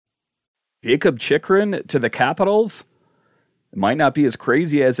Jakob Chychrun to the Capitals? It might not be as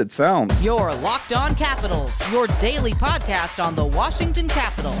crazy as it sounds. You're Locked On Capitals, your daily podcast on the Washington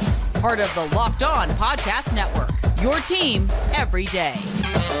Capitals. Part of the Locked On Podcast Network, your team every day.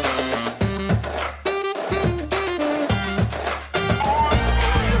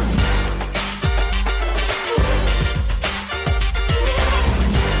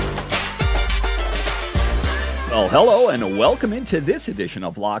 Well, hello and welcome into this edition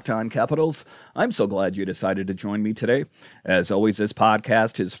of Locked On Capitals. I'm so glad you decided to join me today. As always, this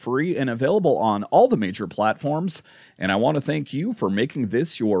podcast is free and available on all the major platforms, and I want to thank you for making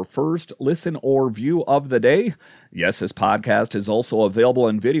this your first listen or view of the day. Yes, this podcast is also available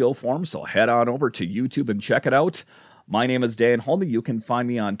in video form, so head on over to YouTube and check it out. My name is Dan Holme. You can find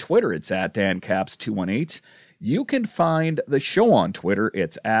me on Twitter. It's at DanCaps218. You can find the show on Twitter.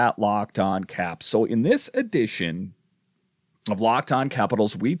 It's at Locked On Caps. So in this edition of Locked On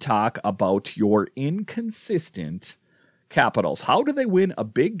Capitals, we talk about your inconsistent Capitals. How do they win a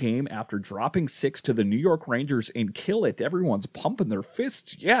big game after dropping 6 to the New York Rangers and kill it? Everyone's pumping their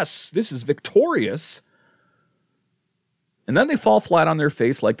fists. Yes, this is victorious. And then they fall flat on their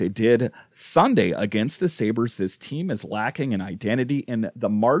face like they did Sunday against the Sabres. This team is lacking an identity, and the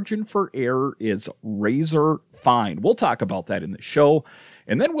margin for error is razor fine. We'll talk about that in the show.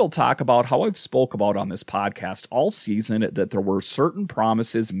 And then we'll talk about how I've spoke about on this podcast all season that there were certain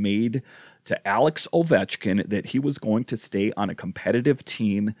promises made to Alex Ovechkin that he was going to stay on a competitive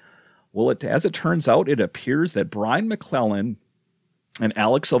team. Well, as it turns out, it appears that Brian McClellan and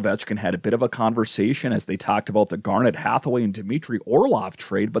Alex Ovechkin had a bit of a conversation as they talked about the Garnet Hathaway and Dmitry Orlov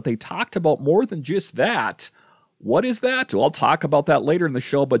trade, but they talked about more than just that. What is that? Well, I'll talk about that later in the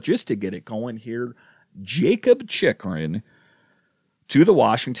show, but just to get it going here, Jakob Chychrun to the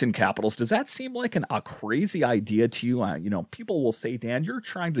Washington Capitals. Does that seem like a crazy idea to you? People will say, Dan, you're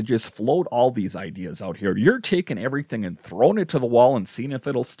trying to just float all these ideas out here. You're taking everything and throwing it to the wall and seeing if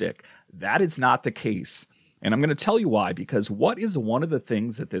it'll stick. That is not the case. And I'm going to tell you why, because what is one of the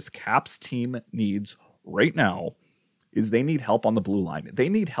things that this Caps team needs right now is they need help on the blue line. They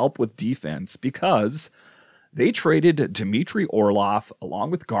need help with defense because they traded Dmitry Orlov along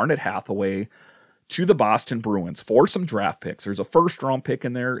with Garnet Hathaway to the Boston Bruins for some draft picks. There's a first-round pick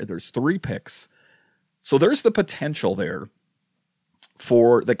in there. There's 3 picks. So there's the potential there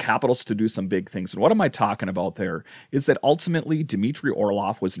for the Capitals to do some big things. And what am I talking about there is that ultimately Dmitry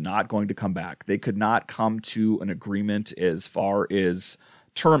Orlov was not going to come back. They could not come to an agreement as far as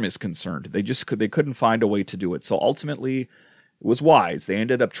term is concerned. They couldn't find a way to do it. So ultimately it was wise. They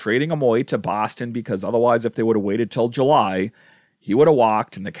ended up trading him away to Boston because otherwise if they would have waited till July, he would have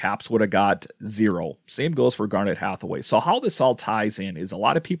walked and the Caps would have got 0. Same goes for Garnet Hathaway. So how this all ties in is a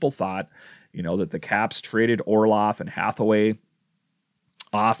lot of people thought, that the Caps traded Orlov and Hathaway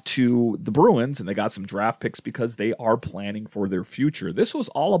off to the Bruins, and they got some draft picks because they are planning for their future. This was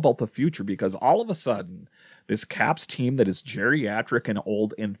all about the future because all of a sudden, this Caps team that is geriatric and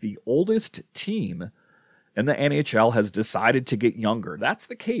old and the oldest team in the NHL has decided to get younger. That's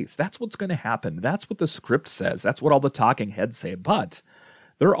the case. That's what's going to happen. That's what the script says. That's what all the talking heads say. But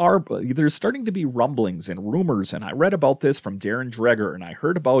there's starting to be rumblings and rumors, and I read about this from Darren Dreger, and I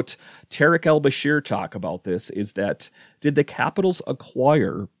heard about Tarek El-Bashir talk about this, is that did the Capitals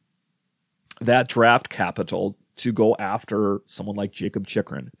acquire that draft capital to go after someone like Jakob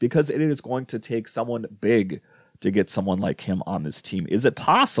Chychrun? Because it is going to take someone big to get someone like him on this team. Is it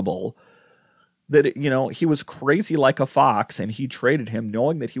possible that, he was crazy like a fox and he traded him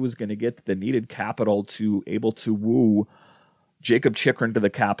knowing that he was going to get the needed capital to able to woo Jakob Chychrun to the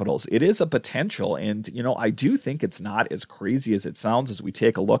Capitals? It is a potential, and, I do think it's not as crazy as it sounds as we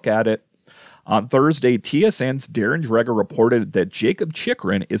take a look at it. On Thursday, TSN's Darren Dreger reported that Jakob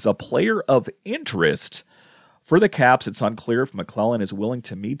Chychrun is a player of interest for the Caps. It's unclear if McClellan is willing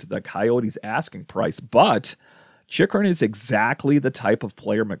to meet the Coyotes' asking price, but Chychrun is exactly the type of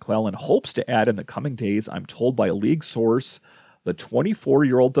player McClellan hopes to add in the coming days. I'm told by a league source the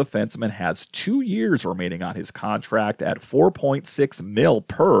 24-year-old defenseman has 2 years remaining on his contract at $4.6 million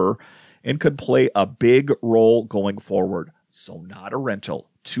per and could play a big role going forward. So not a rental,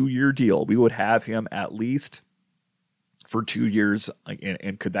 2-year deal. We would have him at least for 2 years.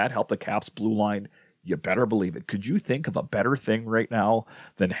 And could that help the Caps blue line? You better believe it. Could you think of a better thing right now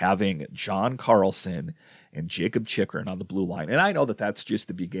than having John Carlson and Jakob Chychrun on the blue line? And I know that that's just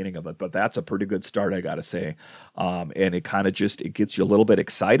the beginning of it, but that's a pretty good start, I got to say. And it kind of it gets you a little bit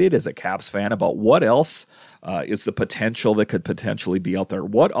excited as a Caps fan about what else is the potential that could potentially be out there.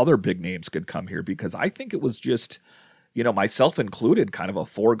 What other big names could come here? Because I think it was just myself included, kind of a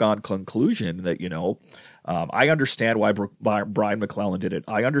foregone conclusion that, I understand why Brian MacLellan did it.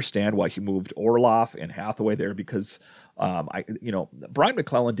 I understand why he moved Orlov and Hathaway there because, Brian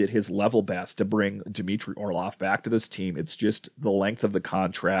MacLellan did his level best to bring Dmitry Orlov back to this team. It's just the length of the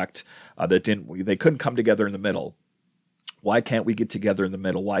contract they couldn't come together in the middle. Why can't we get together in the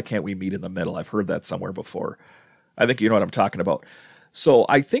middle? Why can't we meet in the middle? I've heard that somewhere before. I think you know what I'm talking about. So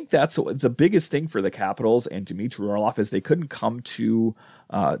I think that's the biggest thing for the Capitals and Dmitry Orlov is they couldn't come to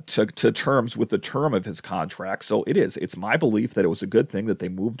terms with the term of his contract. So it's my belief that it was a good thing that they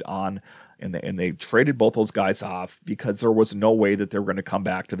moved on and they traded both those guys off because there was no way that they were going to come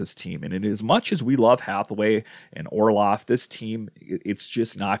back to this team. And as much as we love Hathaway and Orlov, this team, it's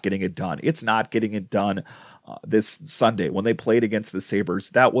just not getting it done. It's not getting it done this Sunday when they played against the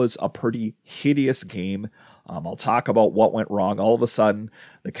Sabres. That was a pretty hideous game. I'll talk about what went wrong. All of a sudden,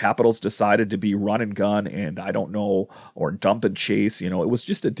 the Capitals decided to be run and gun and or dump and chase. It was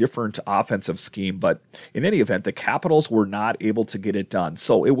just a different offensive scheme. But in any event, the Capitals were not able to get it done.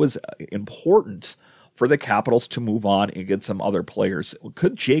 So it was important for the Capitals to move on and get some other players.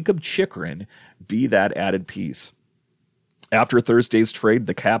 Could Jakob Chychrun be that added piece? After Thursday's trade,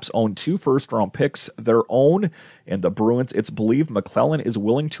 the Caps own 2 first-round picks, their own and the Bruins. It's believed MacLellan is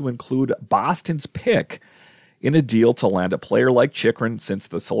willing to include Boston's pick in a deal to land a player like Chychrun since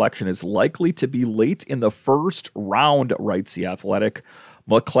the selection is likely to be late in the first round, writes The Athletic.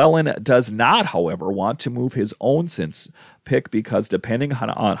 MacLellan does not, however, want to move his own pick because depending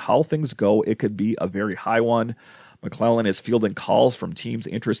on how things go, it could be a very high one. MacLellan is fielding calls from teams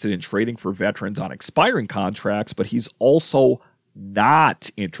interested in trading for veterans on expiring contracts, but he's also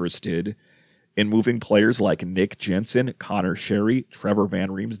not interested in moving players like Nick Jensen, Connor Sherry, Trevor Van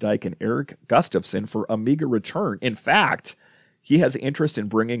Riemsdyk, and Eric Gustafsson for a meager return. In fact, he has interest in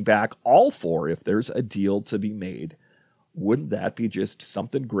bringing back all 4 if there's a deal to be made. Wouldn't that be just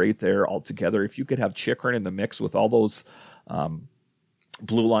something great there altogether? If you could have Chychrun in the mix with all those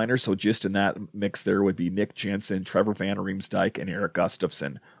blue liners, so just in that mix there would be Nick Jensen, Trevor Van Riemsdyk, and Eric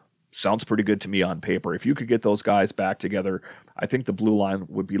Gustafsson. Sounds pretty good to me on paper. If you could get those guys back together, I think the blue line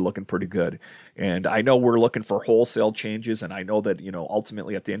would be looking pretty good. And I know we're looking for wholesale changes, and I know that,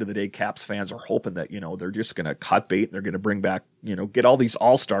 ultimately at the end of the day, Caps fans are hoping that, they're just going to cut bait and they're going to bring back, get all these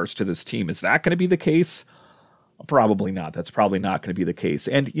all-stars to this team. Is that going to be the case? Probably not. That's probably not going to be the case.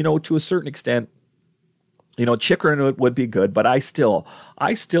 And, to a certain extent, Chychrun would be good, but I still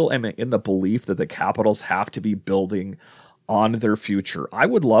am in the belief that the Capitals have to be building on their future. I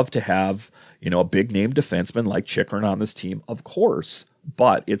would love to have, a big name defenseman like Chychrun on this team, of course,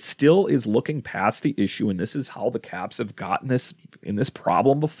 but it still is looking past the issue. And this is how the Caps have gotten this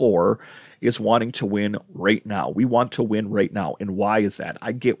problem before, is wanting to win right now. We want to win right now. And why is that?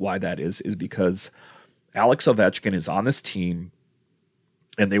 I get why that is because Alex Ovechkin is on this team.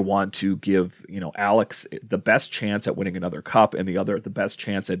 And they want to give, Alex the best chance at winning another cup and the best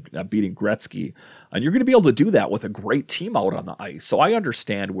chance at beating Gretzky. And you're going to be able to do that with a great team out on the ice. So I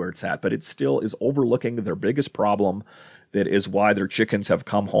understand where it's at, but it still is overlooking their biggest problem. That is why their chickens have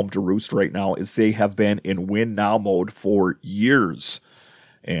come home to roost right now, is they have been in win now mode for years.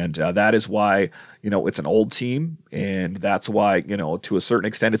 And that is why, it's an old team, and that's why, to a certain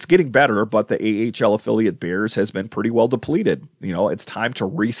extent, it's getting better, but the AHL affiliate Bears has been pretty well depleted. It's time to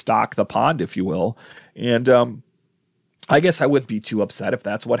restock the pond, if you will. And I guess I wouldn't be too upset if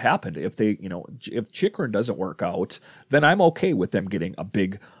that's what happened. If if Chychrun doesn't work out, then I'm okay with them getting a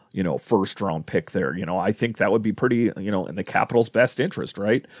big, first round pick there. I think that would be pretty, in the Capitals' best interest,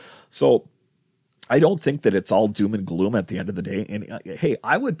 right? So I don't think that it's all doom and gloom at the end of the day. And hey,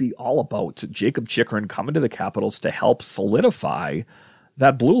 I would be all about Jakob Chychrun coming to the Capitals to help solidify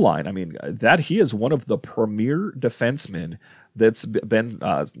that blue line. I mean, that he is one of the premier defensemen that's been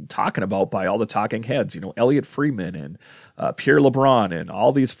talking about by all the talking heads, Elliot Friedman and Pierre LeBrun and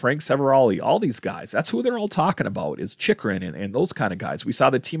all these, Frank Severalli, all these guys. That's who they're all talking about, is Chychrun and those kind of guys. We saw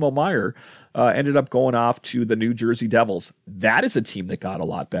that Timo Meier ended up going off to the New Jersey Devils. That is a team that got a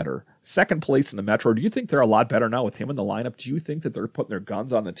lot better. Second place in the Metro. Do you think they're a lot better now with him in the lineup? Do you think that they're putting their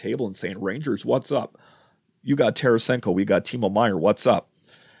guns on the table and saying, Rangers, what's up? You got Tarasenko. We got Timo Meier. What's up?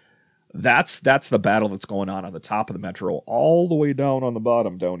 That's the battle that's going on the top of the Metro. All the way down on the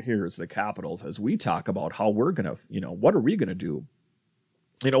bottom down here is the Capitals, as we talk about how we're going to, what are we going to do?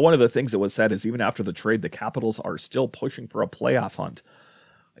 One of the things that was said is even after the trade, the Capitals are still pushing for a playoff hunt.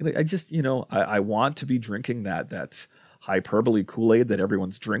 I just, I want to be drinking that hyperbole Kool-Aid that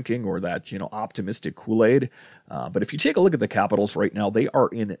everyone's drinking, or that, optimistic Kool-Aid. But if you take a look at the Capitals right now, they are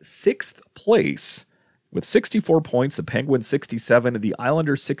in 6th place With 64 points, the Penguins 67, the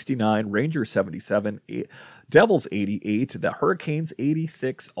Islanders 69, Rangers 77, Devils 88, the Hurricanes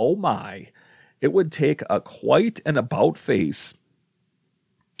 86. Oh my. It would take quite an about face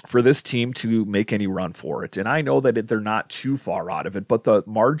for this team to make any run for it. And I know that they're not too far out of it, but the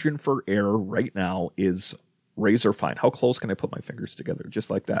margin for error right now is razor fine. How close can I put my fingers together?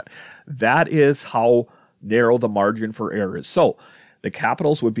 Just like that. That is how narrow the margin for error is. So the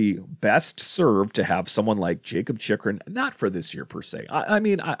Capitals would be best served to have someone like Jakob Chychrun, not for this year per se. I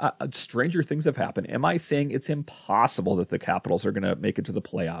mean, stranger things have happened. Am I saying it's impossible that the Capitals are going to make it to the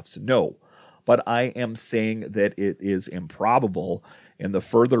playoffs? No. But I am saying that it is improbable, and the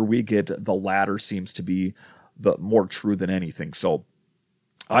further we get, the latter seems to be the more true than anything. So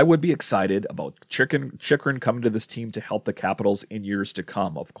I would be excited about Chychrun coming to this team to help the Capitals in years to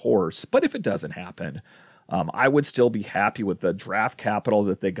come, of course. But if it doesn't happen, I would still be happy with the draft capital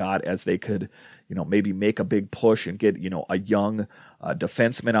that they got, as they could, maybe make a big push and get, a young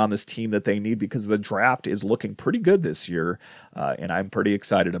defenseman on this team that they need, because the draft is looking pretty good this year, and I'm pretty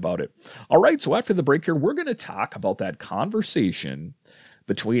excited about it. All right, so after the break here, we're going to talk about that conversation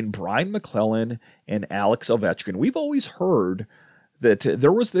between Brian MacLellan and Alex Ovechkin. We've always heard that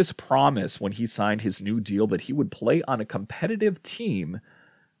there was this promise when he signed his new deal that he would play on a competitive team.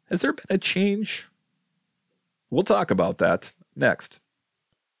 Has there been a change? We'll talk about that next.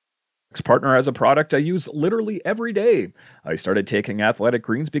 Partner has a product I use literally every day. I started taking Athletic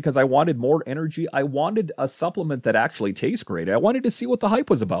Greens because I wanted more energy. I wanted a supplement that actually tastes great. I wanted to see what the hype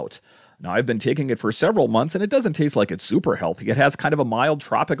was about. Now, I've been taking it for several months, and it doesn't taste like it's super healthy. It has kind of a mild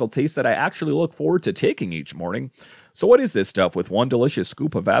tropical taste that I actually look forward to taking each morning. So what is this stuff? With one delicious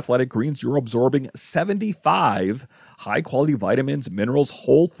scoop of Athletic Greens, you're absorbing 75 high-quality vitamins, minerals,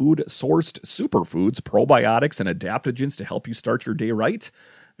 whole food sourced superfoods, probiotics, and adaptogens to help you start your day right.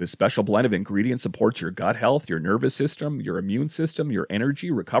 This special blend of ingredients supports your gut health, your nervous system, your immune system, your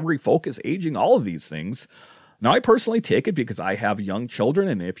energy, recovery, focus, aging, all of these things. Now, I personally take it because I have young children,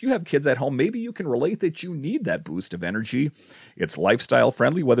 and if you have kids at home, maybe you can relate that you need that boost of energy. It's lifestyle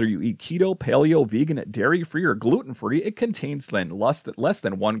friendly, whether you eat keto, paleo, vegan, dairy-free, or gluten-free. It contains less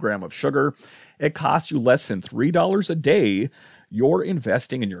than 1 gram of sugar. It costs you less than $3 a day. You're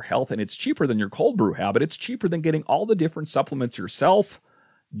investing in your health, and it's cheaper than your cold brew habit. It's cheaper than getting all the different supplements yourself.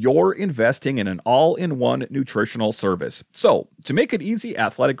 You're investing in an all-in-one nutritional service. So, to make it easy,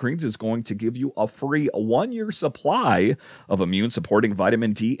 Athletic Greens is going to give you a free 1-year supply of immune-supporting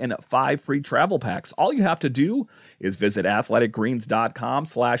vitamin D and 5 free travel packs. All you have to do is visit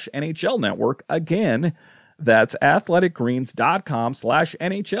athleticgreens.com/NHL Network. Again, that's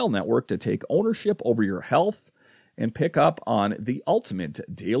athleticgreens.com/NHL Network to take ownership over your health and pick up on the ultimate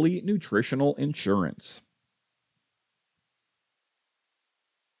daily nutritional insurance.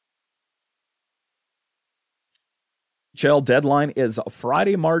 NHL deadline is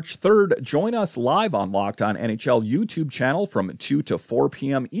Friday, March 3rd. Join us live on Locked On NHL YouTube channel from 2 to 4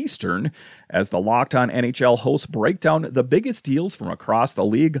 p.m. Eastern as the Locked On NHL hosts break down the biggest deals from across the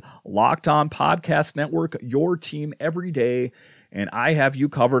league. Locked On Podcast Network, your team every day. And I have you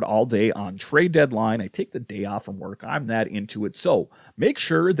covered all day on trade deadline. I take the day off from work. I'm that into it. So make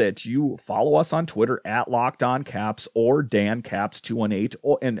sure that you follow us on Twitter at LockedOnCaps or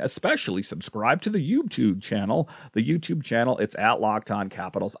DanCaps218, and especially subscribe to the YouTube channel. The YouTube channel, it's at Locked On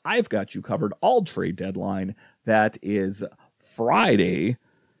Capitals. I've got you covered all trade deadline. That is Friday,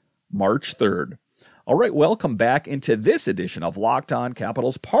 March 3rd. All right, welcome back into this edition of Locked On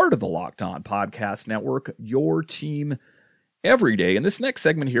Capitals, part of the Locked On Podcast Network, your team every day. In this next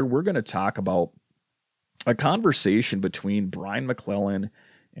segment here, we're going to talk about a conversation between Brian MacLellan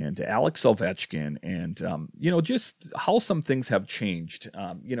and Alex Ovechkin, and, just how some things have changed.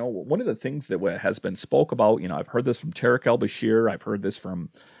 One of the things that has been spoke about, I've heard this from Tarek El-Bashir, I've heard this from,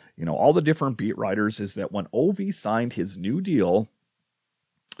 all the different beat writers, is that when Ovi signed his new deal,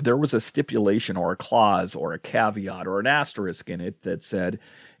 there was a stipulation or a clause or a caveat or an asterisk in it that said,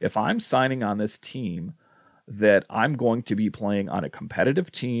 if I'm signing on this team, that I'm going to be playing on a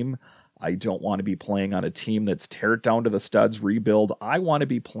competitive team. I don't want to be playing on a team that's tear it down to the studs, rebuild. I want to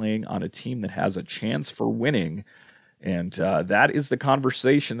be playing on a team that has a chance for winning. And that is the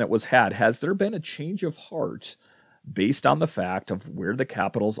conversation that was had. Has there been a change of heart based on the fact of where the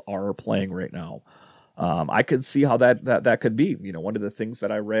Capitals are playing right now? I could see how that could be. One of the things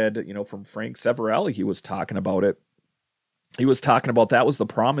that I read, from Frank Severelli, he was talking about it. He was talking about that was the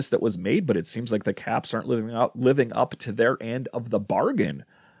promise that was made, but it seems like the Caps aren't living up to their end of the bargain.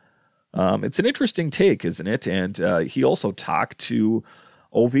 It's an interesting take, isn't it? And he also talked to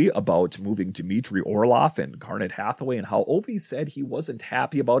Ovi about moving Dmitry Orlov and Garnet Hathaway, and how Ovi said he wasn't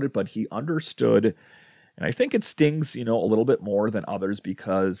happy about it, but he understood And I think it stings, a little bit more than others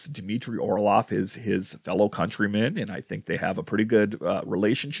because Dmitry Orlov is his fellow countryman, and I think they have a pretty good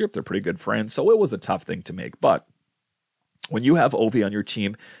relationship. They're pretty good friends, so it was a tough thing to make. But when you have Ovi on your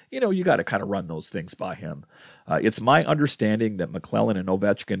team, you got to kind of run those things by him. It's my understanding that McClellan and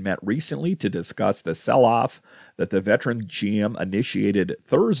Ovechkin met recently to discuss the sell-off that the veteran GM initiated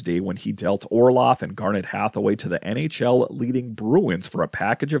Thursday when he dealt Orlov and Garnet Hathaway to the NHL-leading Bruins for a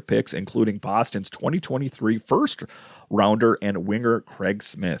package of picks, including Boston's 2023 first-rounder and winger Craig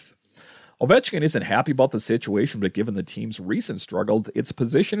Smith. Ovechkin isn't happy about the situation, but given the team's recent struggle, its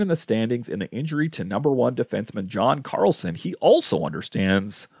position in the standings and the injury to number one defenseman John Carlson, he also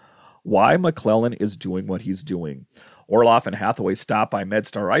understands why McClellan is doing what he's doing. Orlov and Hathaway stopped by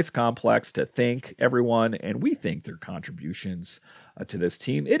MedStar Ice Complex to thank everyone, and we thank their contributions to this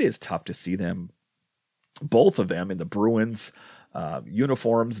team. It is tough to see them, both of them, in the Bruins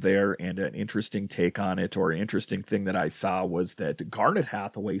uniforms there, and an interesting take on it, or an interesting thing that I saw was that Garnet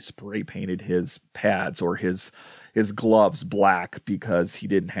Hathaway spray painted his pads or his gloves black because he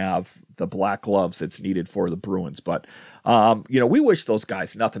didn't have the black gloves that's needed for the Bruins. But we wish those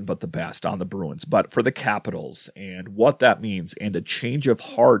guys nothing but the best on the Bruins. But for the Capitals and what that means, and a change of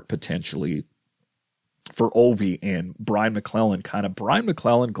heart potentially for Ovi and Brian McClellan, Brian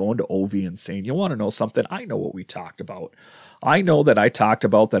McClellan going to Ovi and saying, you want to know something? I know what we talked about. I know that I talked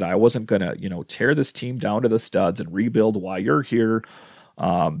about that I wasn't going to, tear this team down to the studs and rebuild while you're here,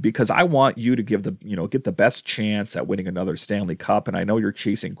 because I want you to get the best chance at winning another Stanley Cup. And I know you're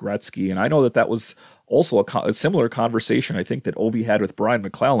chasing Gretzky. And I know that was also a similar conversation I think that Ovi had with Brian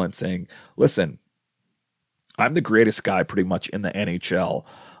McClellan, saying, listen, I'm the greatest guy pretty much in the NHL.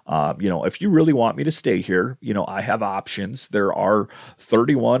 If you really want me to stay here, I have options. There are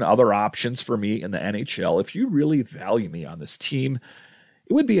 31 other options for me in the NHL. If you really value me on this team,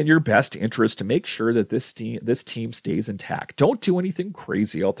 it would be in your best interest to make sure that this team stays intact. Don't do anything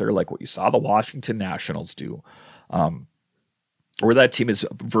crazy out there like what you saw the Washington Nationals do, where that team is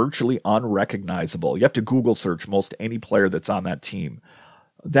virtually unrecognizable. You have to Google search most any player that's on that team.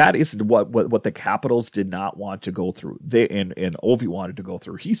 That is what the Capitals did not want to go through. And Ovi wanted to go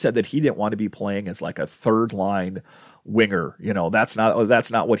through. He said that he didn't want to be playing as like a third line winger. That's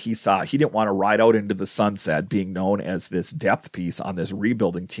not what he saw. He didn't want to ride out into the sunset being known as this depth piece on this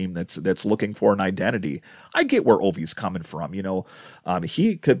rebuilding team that's looking for an identity. I get where Ovi's coming from.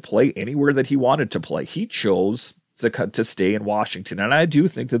 He could play anywhere that he wanted to play. He chose to stay in Washington, and I do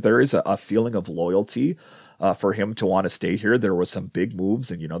think that there is a feeling of loyalty for him to want to stay here. There was some big moves,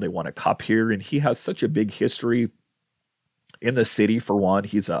 and they won a cup here, and he has such a big history in the city. For one,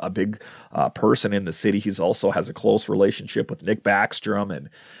 he's a big person in the city. He's also has a close relationship with Nick Backstrom, and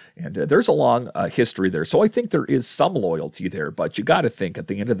there's a long history there. So I think there is some loyalty there, but you got to think at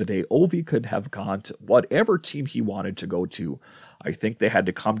the end of the day, Ovi could have gone to whatever team he wanted to go to. I think they had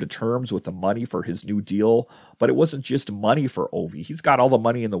to come to terms with the money for his new deal, but it wasn't just money for Ovi. He's got all the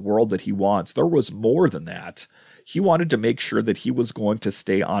money in the world that he wants. There was more than that. He wanted to make sure that he was going to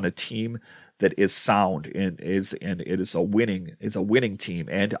stay on a team that is sound and it is a winning team.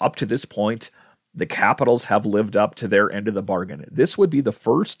 And up to this point, the Capitals have lived up to their end of the bargain. This would be the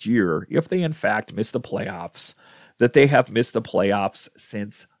first year, if they in fact miss the playoffs, that they have missed the playoffs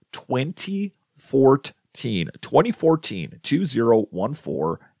since 2014. 2014,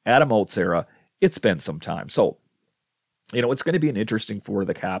 Adam Oates era. It's been some time. So, it's going to be an interesting for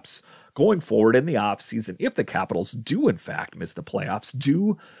the Caps going forward in the offseason. If the Capitals do, in fact, miss the playoffs,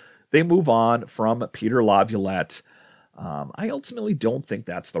 do they move on from Peter Laviolette? I ultimately don't think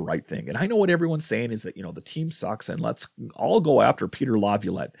that's the right thing. And I know what everyone's saying is that, the team sucks and let's all go after Peter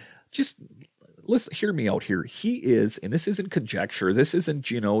Laviolette. Just listen, hear me out here. He is, and this isn't conjecture, this isn't,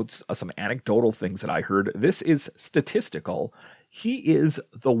 some anecdotal things that I heard. This is statistical. He is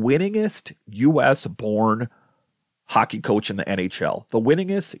the winningest U.S.-born hockey coach in the NHL. The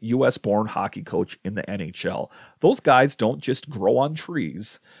winningest U.S.-born hockey coach in the NHL. Those guys don't just grow on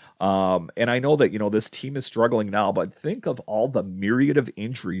trees. And I know that, this team is struggling now, but think of all the myriad of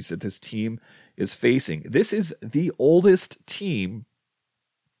injuries that this team is facing. This is the oldest team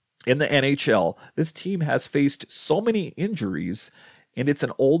in the NHL. This team has faced so many injuries, and it's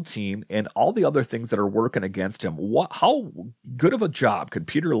an old team, and all the other things that are working against him. How good of a job could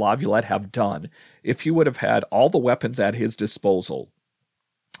Peter Laviolette have done if he would have had all the weapons at his disposal?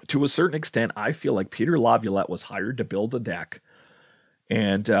 To a certain extent, I feel like Peter Laviolette was hired to build a deck.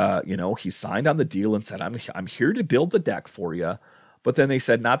 And, he signed on the deal and said, I'm here to build the deck for you. But then they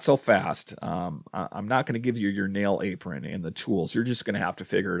said, not so fast. I'm not going to give you your nail apron and the tools. You're just going to have to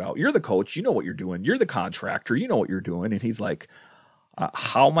figure it out. You're the coach. You know what you're doing. You're the contractor. You know what you're doing. And he's like,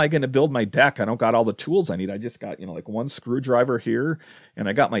 How am I going to build my deck? I don't got all the tools I need. I just got, like one screwdriver here, and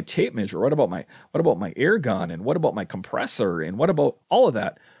I got my tape measure. What about my air gun, and what about my compressor, and what about all of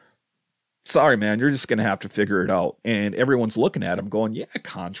that? Sorry, man, you're just going to have to figure it out. And everyone's looking at him going, yeah,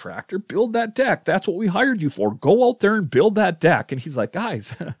 contractor, build that deck. That's what we hired you for. Go out there and build that deck. And he's like,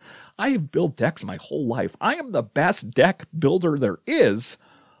 guys, I have built decks my whole life. I am the best deck builder there is.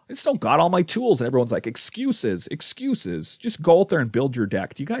 I just don't got all my tools. And everyone's like, excuses. Just go out there and build your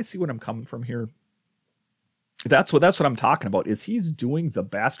deck. Do you guys see what I'm coming from here? That's what I'm talking about, is he's doing the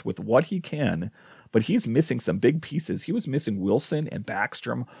best with what he can, but he's missing some big pieces. He was missing Wilson and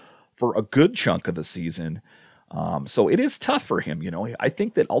Backstrom for a good chunk of the season. So it is tough for him. I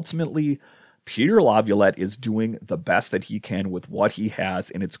think that ultimately Peter Laviolette is doing the best that he can with what he has,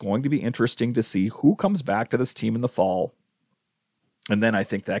 and it's going to be interesting to see who comes back to this team in the fall. And then I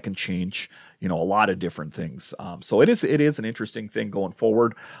think that can change, a lot of different things. So it is an interesting thing going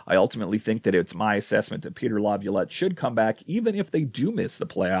forward. I ultimately think that it's my assessment that Peter Laviolette should come back, even if they do miss the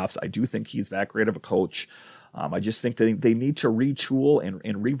playoffs. I do think he's that great of a coach. I just think that they need to retool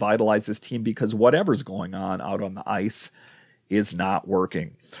and revitalize this team, because whatever's going on out on the ice is not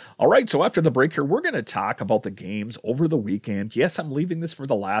working. All right, so after the break here, we're going to talk about the games over the weekend. Yes, I'm leaving this for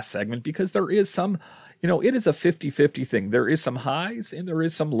the last segment because there is some, it is a 50-50 thing. There is some highs and there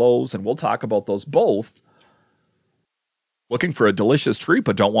is some lows, and we'll talk about those both. Looking for a delicious treat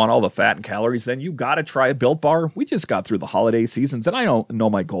but don't want all the fat and calories? Then you got to try a Built Bar. We just got through the holiday seasons, and I know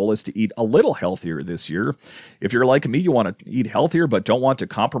my goal is to eat a little healthier this year. If you're like me, you want to eat healthier but don't want to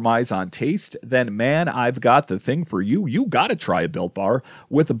compromise on taste, then man, I've got the thing for you. You got to try a Built Bar.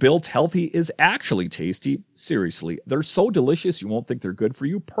 With Built, healthy is actually tasty. Seriously, they're so delicious you won't think they're good for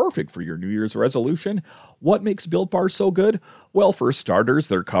you. Perfect for your New Year's resolution. What makes Built Bar so good? Well, for starters,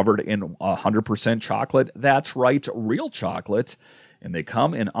 they're covered in 100% chocolate. That's right, real chocolate. And they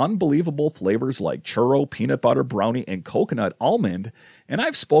come in unbelievable flavors like churro, peanut butter, brownie, and coconut almond. And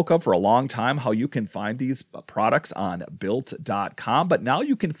I've spoke of for a long time how you can find these products on Built.com, but now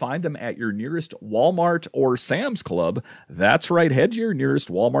you can find them at your nearest Walmart or Sam's Club. That's right, head to your nearest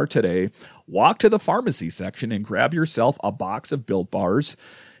Walmart today, walk to the pharmacy section, and grab yourself a box of Built Bars.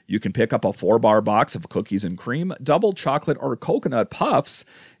 You can pick up a 4-bar box of cookies and cream, double chocolate, or coconut puffs.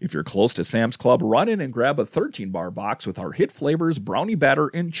 If you're close to Sam's Club, run in and grab a 13-bar box with our hit flavors, brownie batter,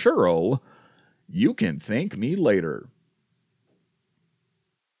 and churro. You can thank me later.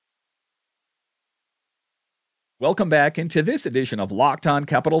 Welcome back into this edition of Locked On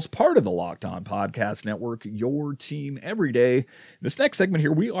Capitals, part of the Locked On Podcast Network, your team every day. This next segment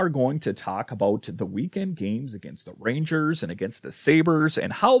here, we are going to talk about the weekend games against the Rangers and against the Sabres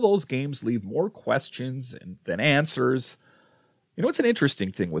and how those games leave more questions than answers. It's an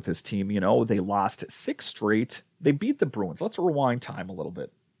interesting thing with this team. They lost 6 straight. They beat the Bruins. Let's rewind time a little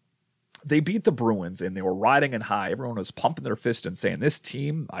bit. They beat the Bruins and they were riding in high. Everyone was pumping their fist and saying, this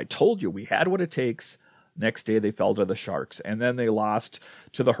team, I told you, we had what it takes. Next day, they fell to the Sharks, and then they lost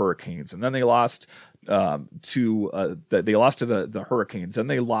to the Hurricanes, and then they lost to the Hurricanes, and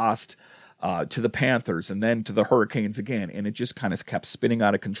they lost to the Panthers, and then to the Hurricanes again, and it just kind of kept spinning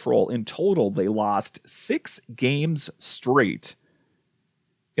out of control. In total, they lost 6 games straight,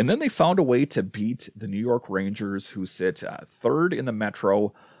 and then they found a way to beat the New York Rangers, who sit third in the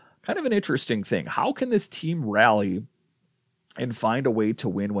Metro. Kind of an interesting thing. How can this team rally and find a way to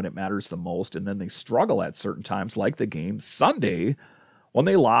win when it matters the most, and then they struggle at certain times, like the game Sunday when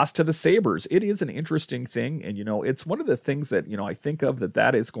they lost to the Sabres? It is an interesting thing, and it's one of the things that I think of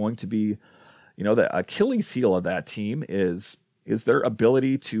that is going to be the Achilles heel of that team is their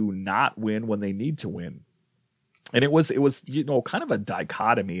ability to not win when they need to win. And it was kind of a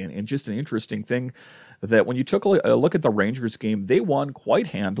dichotomy and just an interesting thing that when you took a look at the Rangers game, they won quite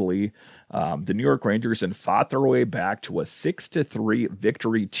handily, the New York Rangers, and fought their way back to a 6-3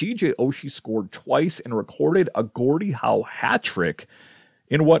 victory. TJ Oshie scored twice and recorded a Gordie Howe hat trick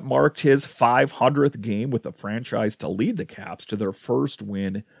in what marked his 500th game with the franchise to lead the Caps to their first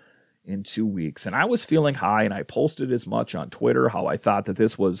win in 2 weeks. And I was feeling high, and I posted as much on Twitter how I thought that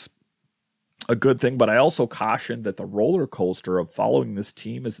this was a good thing, but I also cautioned that the roller coaster of following this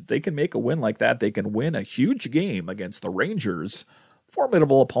team is that they can make a win like that. They can win a huge game against the Rangers,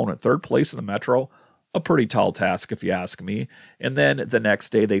 formidable opponent, third place in the Metro, a pretty tall task if you ask me. And then the next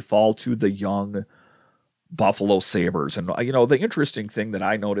day they fall to the young Buffalo Sabres. And the interesting thing that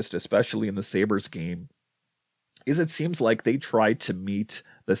I noticed, especially in the Sabres game, is it seems like they tried to meet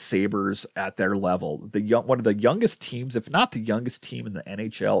the Sabres at their level. One of the youngest teams, if not the youngest team in the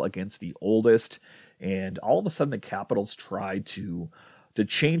NHL, against the oldest, and all of a sudden the Capitals tried to to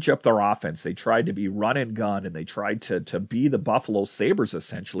change up their offense. They tried to be run and gun, and they tried to be the Buffalo Sabres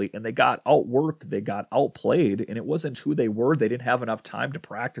essentially, and they got outworked, they got outplayed, and it wasn't who they were. They didn't have enough time to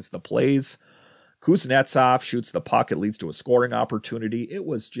practice the plays. Kuznetsov shoots the puck. It leads to a scoring opportunity. It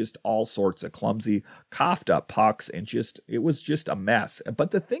was just all sorts of clumsy, coughed up pucks, and it was just a mess.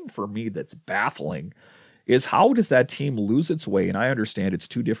 But the thing for me that's baffling is how does that team lose its way? And I understand it's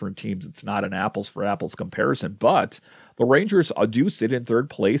two different teams. It's not an apples for apples comparison, but the Rangers do sit in third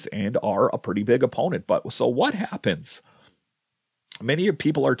place and are a pretty big opponent. But so what happens? Many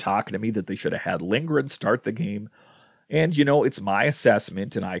people are talking to me that they should have had Lindgren start the game. And, it's my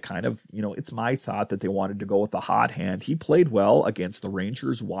assessment, and I kind of, it's my thought that they wanted to go with the hot hand. He played well against the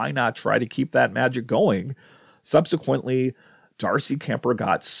Rangers. Why not try to keep that magic going? Subsequently, Darcy Kuemper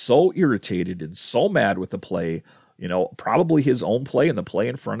got so irritated and so mad with the play, probably his own play and the play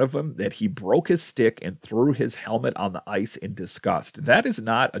in front of him, that he broke his stick and threw his helmet on the ice in disgust. That is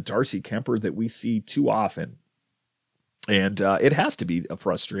not a Darcy Kuemper that we see too often. And it has to be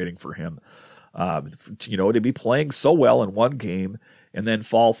frustrating for him. To be playing so well in one game and then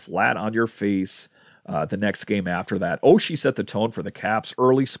fall flat on your face the next game after that. Oshie set the tone for the Caps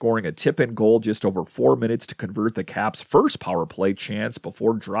early, scoring a tip-in goal just over 4 minutes to convert the Caps' first power play chance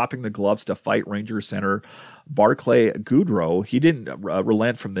before dropping the gloves to fight Rangers center Barclay Goodrow. He didn't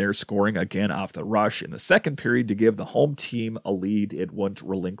relent from there, scoring again off the rush in the second period to give the home team a lead it wouldn't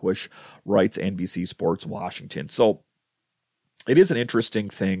relinquish, writes NBC Sports Washington. So it is an interesting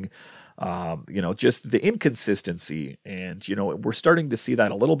thing. Just the inconsistency, and, we're starting to see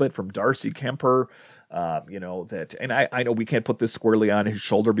that a little bit from Darcy Kuemper, and I know we can't put this squarely on his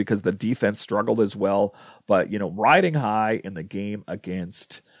shoulder because the defense struggled as well, but, riding high in the game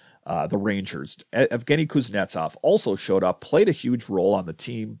against the Rangers. Evgeny Kuznetsov also showed up, played a huge role on the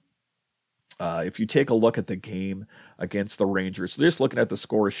team. If you take a look at the game against the Rangers, so just looking at the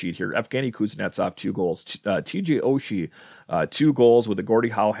score sheet here, Evgeny Kuznetsov, 2 goals, TJ Oshie, 2 goals with a Gordie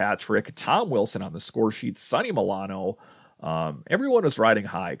Howe hat trick, Tom Wilson on the score sheet, Sonny Milano. Everyone was riding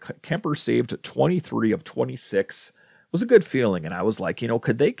high. Kuemper saved 23 of 26. It was a good feeling, and I was like,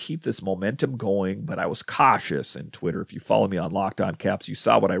 could they keep this momentum going? But I was cautious in Twitter. If you follow me on Locked On Caps, you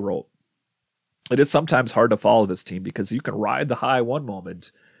saw what I wrote. It is sometimes hard to follow this team because you can ride the high one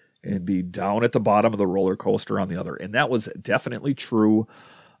moment and be down at the bottom of the roller coaster on the other. And that was definitely true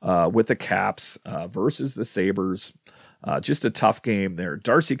with the Caps versus the Sabres. Just a tough game there.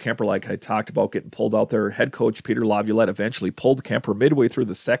 Darcy Kuemper, like I talked about, getting pulled out there. Head coach Peter Laviolette eventually pulled Kuemper midway through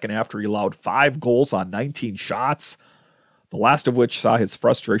the second after he allowed 5 goals on 19 shots, the last of which saw his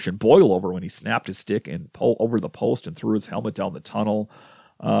frustration boil over when he snapped his stick and pulled over the post and threw his helmet down the tunnel.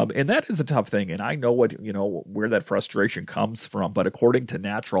 And that is a tough thing, and I know where that frustration comes from. But according to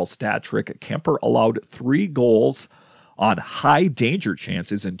Natural Stat Trick, Kuemper allowed 3 goals on high danger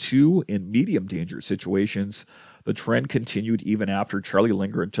chances and 2 in medium danger situations. The trend continued even after Charlie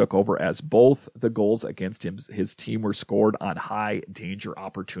Lindgren took over, as both the goals against his team were scored on high danger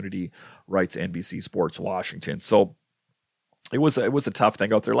opportunity, writes NBC Sports Washington. So it was a tough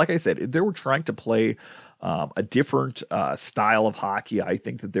thing out there. Like I said, they were trying to play a different style of hockey. I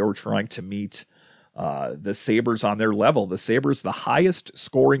think that they were trying to meet the Sabres on their level. The Sabres, the highest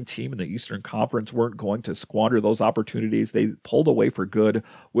scoring team in the Eastern Conference, weren't going to squander those opportunities. They pulled away for good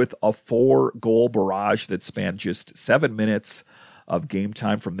with a 4-goal barrage that spanned just 7 minutes of game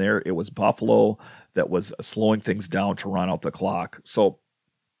time. From there, it was Buffalo that was slowing things down to run out the clock. So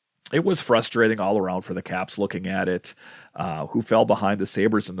it was frustrating all around for the Caps looking at it, who fell behind the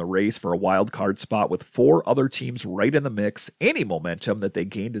Sabres in the race for a wild card spot with 4 other teams right in the mix. Any momentum that they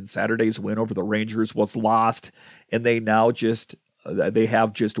gained in Saturday's win over the Rangers was lost, and they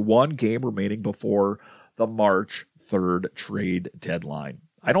have just 1 game remaining before the March 3rd trade deadline.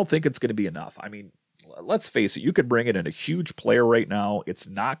 I don't think it's going to be enough. I mean, let's face it, you could bring in a huge player right now. It's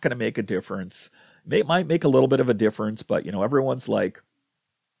not going to make a difference. It might make a little bit of a difference, but, everyone's like,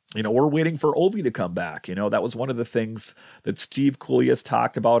 we're waiting for Ovi to come back. That was one of the things that Steve Kouleas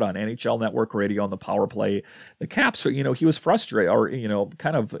talked about on NHL Network Radio on the Power Play. The Caps, he was frustrated or,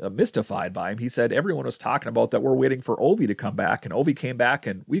 kind of mystified by him. He said everyone was talking about that we're waiting for Ovi to come back, and Ovi came back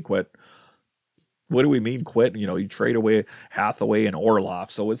and we quit. What do we mean quit? You trade away Hathaway and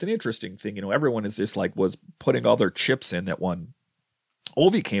Orlov. So it's an interesting thing. Everyone is just was putting all their chips in that when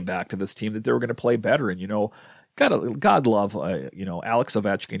Ovi came back to this team that they were going to play better. And, God love, Alex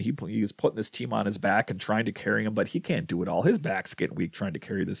Ovechkin. He was putting this team on his back and trying to carry him, but he can't do it all. His back's getting weak trying to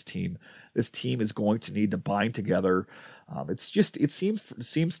carry this team. This team is going to need to bind together. It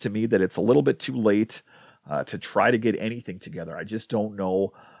seems to me that it's a little bit too late to try to get anything together. I just don't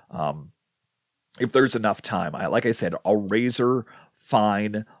know if there's enough time. Like I said, a razor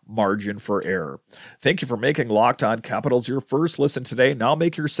fine margin for error. Thank you for making Locked On Capitals your first listen today. Now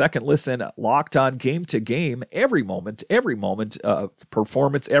make your second listen Locked On Game to Game. Every moment,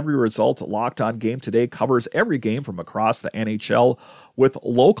 performance, every result. Locked On Game Today covers every game from across the NHL with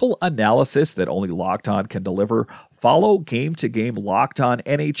local analysis that only Locked On can deliver. Follow Game to Game Locked On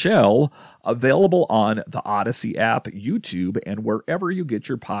NHL, available on the Odyssey app, YouTube, and wherever you get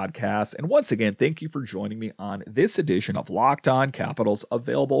your podcasts. And once again, thank you for joining me on this edition of Locked On Capitals,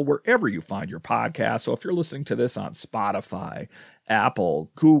 available wherever you find your podcast. So if you're listening to this on Spotify,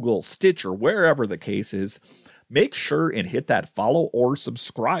 Apple, Google, Stitcher, wherever the case is, make sure and hit that follow or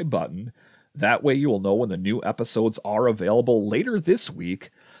subscribe button. That way you will know when the new episodes are available later this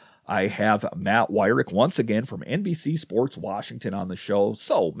week. I have Matt Weyrich once again from NBC Sports Washington on the show.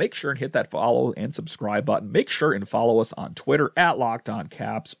 So make sure and hit that follow and subscribe button. Make sure and follow us on Twitter at Locked On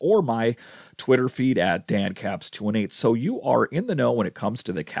Caps or my Twitter feed at DanCaps218. So you are in the know when it comes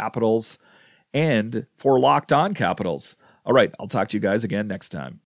to the Capitals and for Locked On Capitals. All right, I'll talk to you guys again next time.